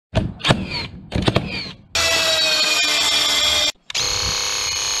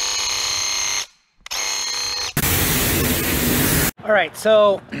All right,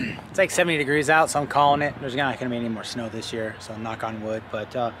 so it's like 70 degrees out, so I'm calling it. There's not gonna be any more snow this year, so knock on wood.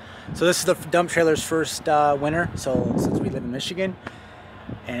 But so this is the dump trailer's first winter. So since we live in Michigan,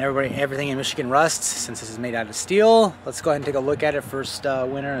 and everything in Michigan rusts, since this is made out of steel, let's go ahead and take a look at it first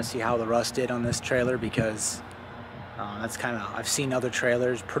winter and see how the rust did on this trailer, because that's kind of, I've seen other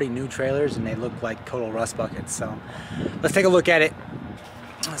trailers, pretty new trailers, and they look like total rust buckets. So let's take a look at it.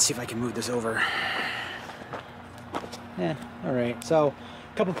 Let's see if I can move this over. Yeah, all right, so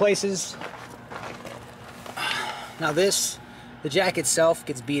a couple places. Now the jack itself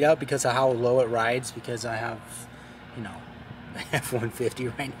gets beat up because of how low it rides, because I have, you know,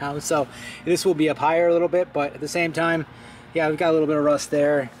 F-150 right now. So this will be up higher a little bit, but at the same time, yeah, we've got a little bit of rust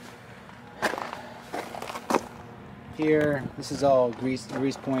there. Here, this is all grease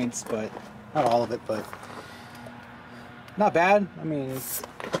points, but not all of it, but not bad. I mean,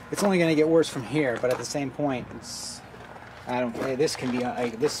 it's only gonna get worse from here, but at the same point, this can be,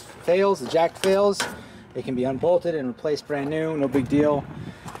 this fails, the jack fails, it can be unbolted and replaced brand new, no big deal.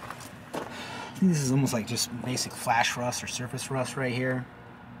 This is almost like just basic flash rust or surface rust right here.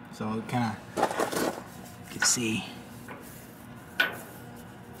 So it kind of, you can see,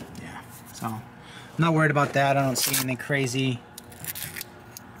 yeah. So I'm not worried about that. I don't see anything crazy.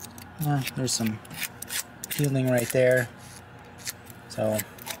 There's some peeling right there. So,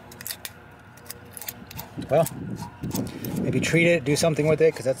 well, maybe treat it, do something with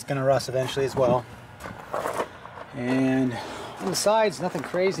it, because that's going to rust eventually as well. And on the sides, nothing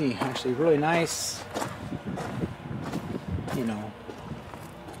crazy, actually really nice. You know,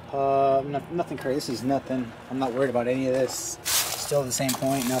 nothing crazy. This is nothing. I'm not worried about any of this. Still the same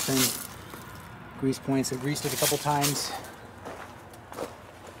point, nothing. Grease points, I greased it a couple times.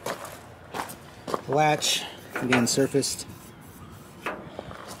 The latch, again, surfaced.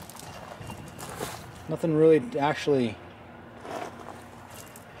 Nothing really, actually,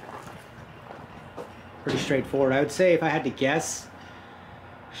 pretty straightforward. I would say, if I had to guess,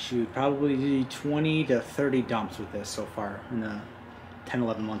 shoot, probably 20 to 30 dumps with this so far in the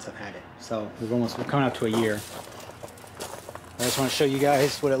 10-11 months I've had it. So we're coming up to a year. I just want to show you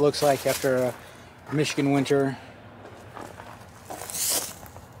guys what it looks like after a Michigan winter.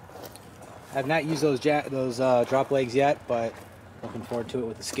 I have not used those drop legs yet, but looking forward to it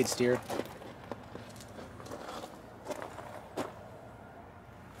with the skid steer.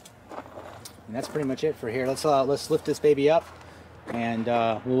 And that's pretty much it for here. Let's lift this baby up, and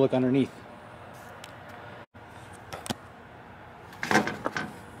we'll look underneath.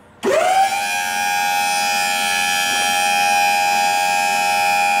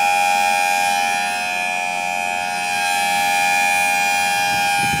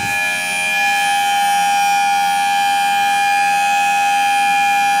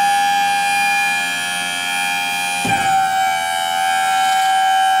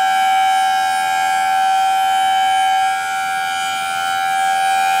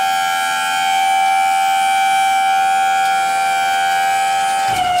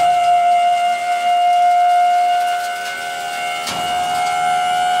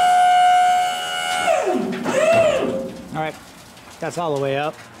 Alright, that's all the way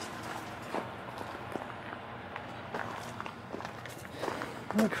up.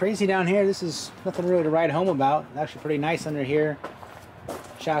 A little crazy down here. This is nothing really to ride home about. Actually pretty nice under here.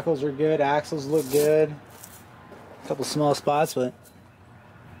 Shackles are good, axles look good. A couple small spots, but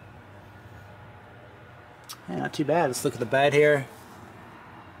yeah, not too bad. Let's look at the bed here.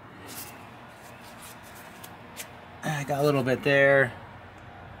 I got a little bit there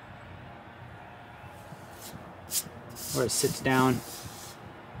where it sits down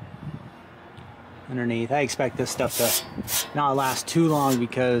underneath. I expect this stuff to not last too long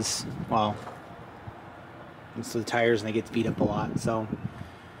because, well, it's the tires and they get beat up a lot. So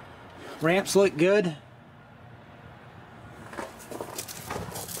ramps look good.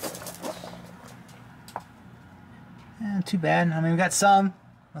 Not too bad. I mean, we got some,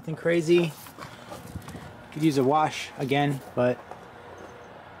 nothing crazy. Could use a wash again, but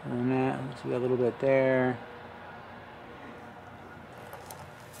other than that, we got a little bit there.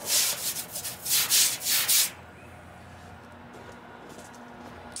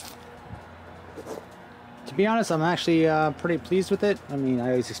 To be honest, I'm actually pretty pleased with it. I mean,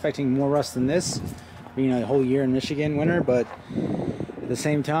 I was expecting more rust than this, being a whole year in Michigan winter, but at the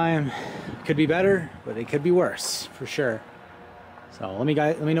same time, it could be better, but it could be worse, for sure. So let me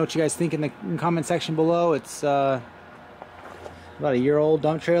know what you guys think in the comment section below. It's about a year-old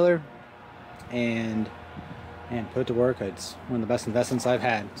dump trailer, and put it to work. It's one of the best investments I've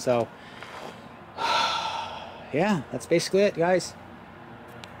had. So yeah, that's basically it, guys.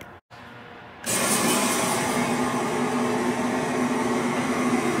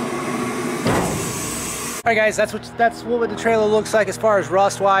 Alright guys, that's what the trailer looks like as far as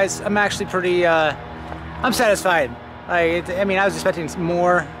rust wise. I'm actually pretty I'm satisfied. I mean, I was expecting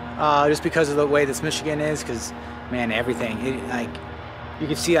more just because of the way this Michigan is, because man, everything like you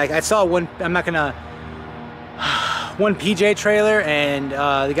can see, like I saw one, I'm not gonna one PJ trailer, and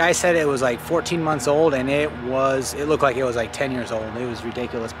the guy said it was like 14 months old, and it looked like it was like 10 years old. It was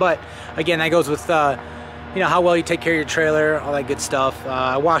ridiculous. But again, that goes with you know, how well you take care of your trailer, all that good stuff.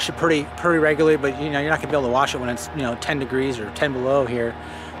 I wash it pretty regularly, but you know, you're not gonna be able to wash it when it's, you know, 10 degrees or 10 below here.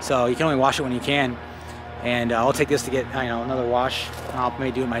 So you can only wash it when you can. And I'll take this to get, you know, another wash. I'll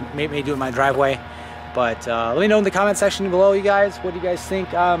maybe do it in my driveway. But let me know in the comment section below, you guys. What do you guys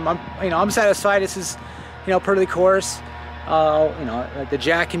think? I'm satisfied. This is, you know, per the course. You know, the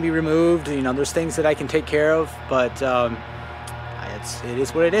jack can be removed. You know, there's things that I can take care of, but it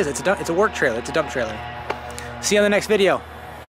is what it is. It's a work trailer. It's a dump trailer. See you on the next video.